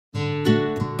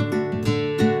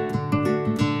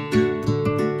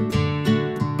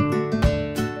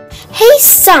Hey,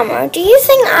 Summer, do you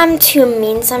think I'm too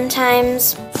mean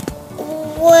sometimes?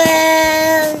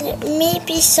 Well,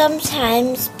 maybe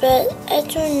sometimes, but I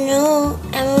don't know.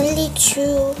 I'm only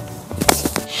 2.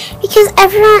 Because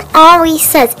everyone always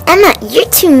says, Emma, you're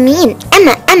too mean.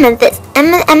 Emma this,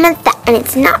 Emma that, and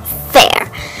it's not fair.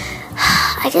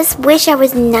 I just wish I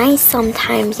was nice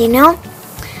sometimes, you know?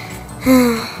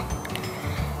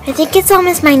 I think it's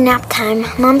almost my nap time.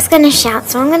 Mom's gonna shout,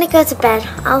 so I'm gonna go to bed.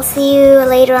 I'll see you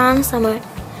later on, Summer.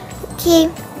 Okay,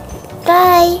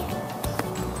 bye.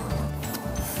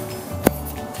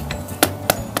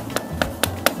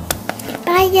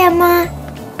 Bye, Emma.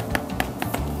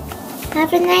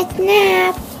 Have a nice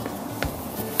nap.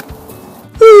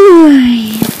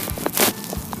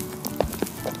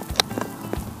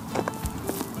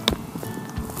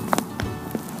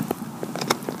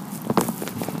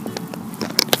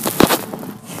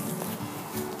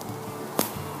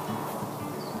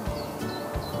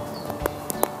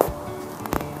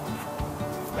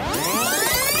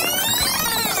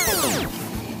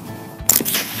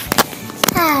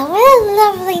 What a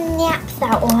lovely nap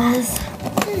that was.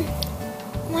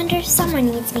 Wonder if someone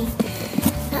needs me.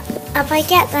 Up I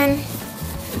get then.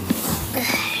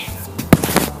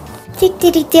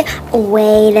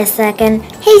 Wait a second.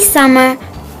 Hey, Summer.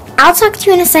 I'll talk to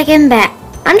you in a second, but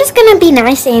I'm just gonna be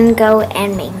nice and go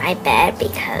and make my bed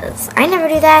because I never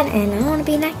do that and I want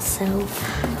to be nice, so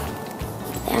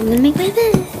I'm gonna make my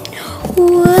bed.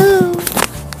 Whoa.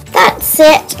 That's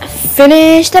it.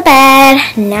 Finish the bed.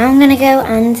 Now I'm gonna go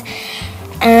and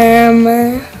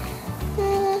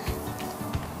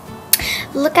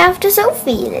look after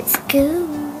Sophie. Let's go.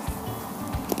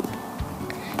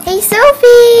 Hey,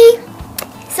 Sophie!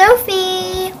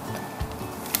 Sophie!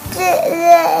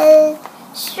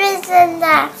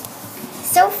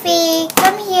 Sophie,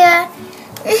 come here.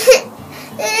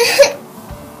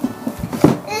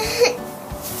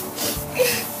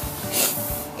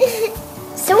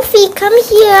 Sophie, come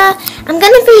here. I'm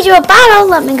gonna feed you a bottle.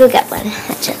 Let me go get one.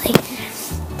 Actually,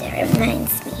 that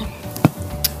reminds me.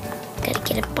 Gotta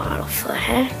get a bottle for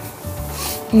her.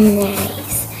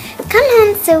 Nice. Come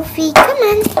on, Sophie. Come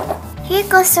on. Here you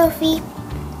go, Sophie.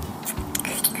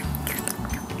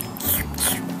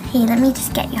 Hey, let me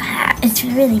just get your hat. It's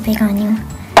really big on you.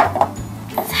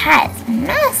 This hat is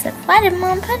massive. Why did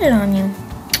Mom put it on you?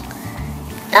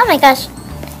 Oh my gosh.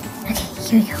 Okay,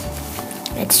 here we go.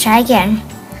 Let's try again.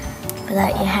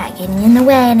 Without your hat getting in the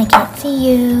way and I can't see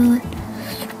you.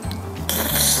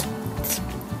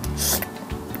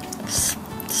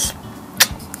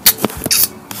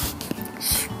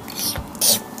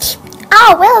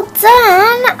 Oh, well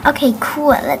done! Okay,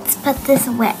 cool. Let's put this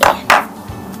away.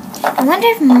 I wonder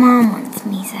if Mom wants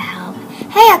me to help.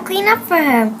 Hey, I'll clean up for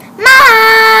her.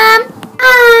 Mom!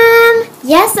 Mom!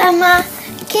 Yes, Emma?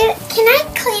 Can I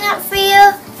clean up for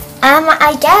you?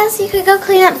 I guess you could go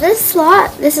clean up this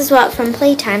slot. This is what from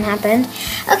playtime happened.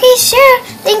 Okay, sure.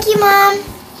 Thank you, Mom.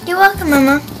 You're welcome,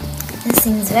 Emma. This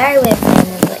seems very weird for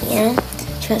Emma, but you know,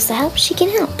 she wants to help, she can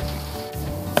help.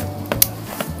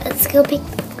 Let's go pick.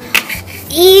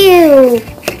 Ew!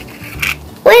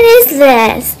 What is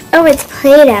this? Oh, it's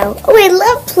Play-Doh. Oh, I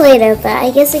love Play-Doh, but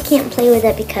I guess I can't play with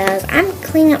it because I'm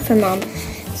cleaning up for Mom.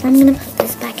 So I'm gonna put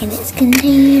this back in its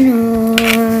container.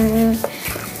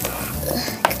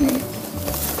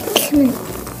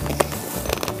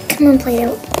 Come on,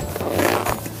 Play-Doh.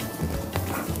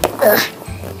 Ugh,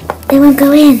 they won't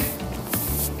go in.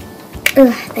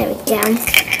 Ugh, there we go.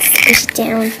 Squish it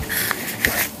down.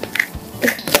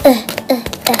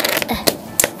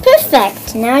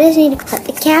 Perfect. Now I just need to put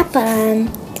the cap on.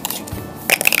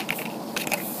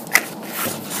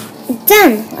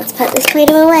 Done. Let's put this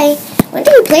Play-Doh away. When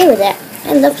do you play with it?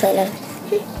 I love Play-Doh.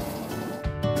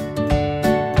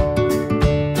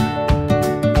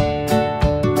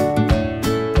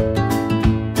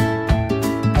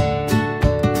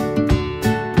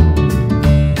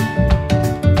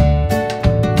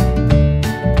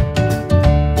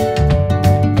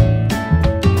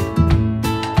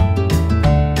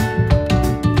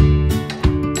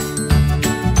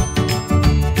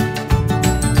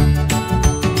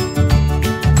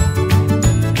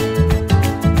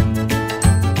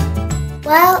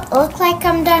 Well, looks like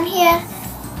I'm done here.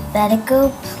 Better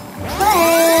go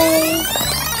play.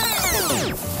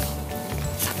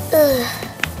 Ugh.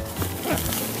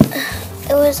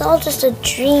 It was all just a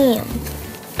dream.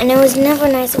 And it was never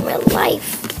nice in real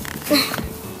life.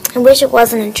 I wish it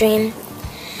wasn't a dream.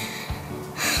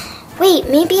 Wait,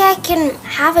 maybe I can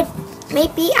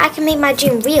make my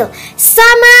dream real.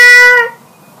 Summer!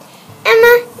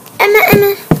 Emma.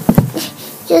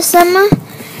 Yes, Emma?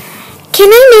 Can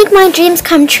I make my dreams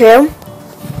come true?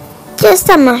 Yes,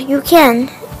 Emma, you can.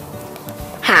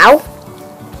 How?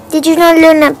 Did you not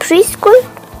learn at preschool?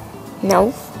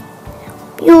 No.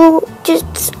 You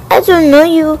just, I don't know,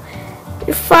 you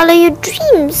follow your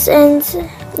dreams and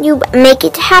you make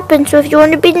it happen. So if you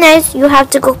want to be nice, you have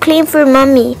to go clean for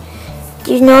Mommy.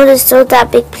 Do you know there's still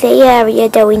that big play area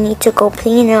that we need to go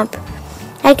clean up?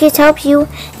 I could help you.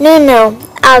 No,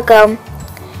 I'll go.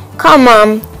 Call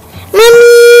Mom.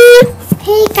 Mommy!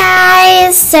 Hey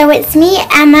guys, so it's me,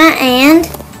 Emma, and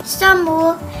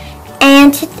Stumble.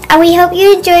 And we hope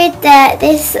you enjoyed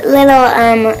this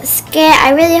little skit.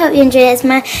 I really hope you enjoyed it.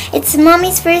 It's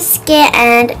Mommy's first skit,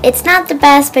 and it's not the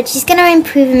best, but she's gonna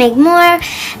improve and make more.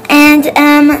 And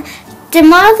the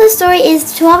moral of the story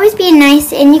is to always be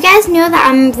nice. And you guys know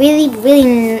that I'm really,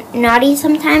 really naughty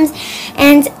sometimes.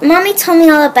 And Mommy told me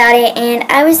all about it, and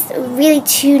I was really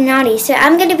too naughty. So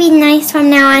I'm gonna be nice from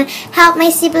now on. Help my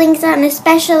siblings out, and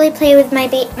especially play with my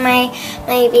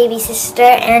baby sister,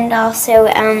 and also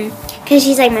because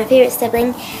she's like my favorite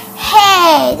sibling.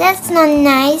 Hey, that's not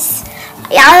nice.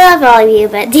 Yeah, I love all of you,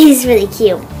 but this is really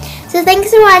cute. So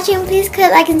thanks for watching. Please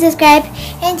click like and subscribe,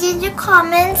 and in the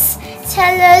comments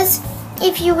tell us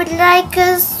if you would like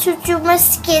us to do more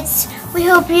skits. We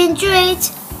hope you enjoyed.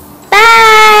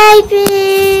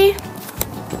 Bye.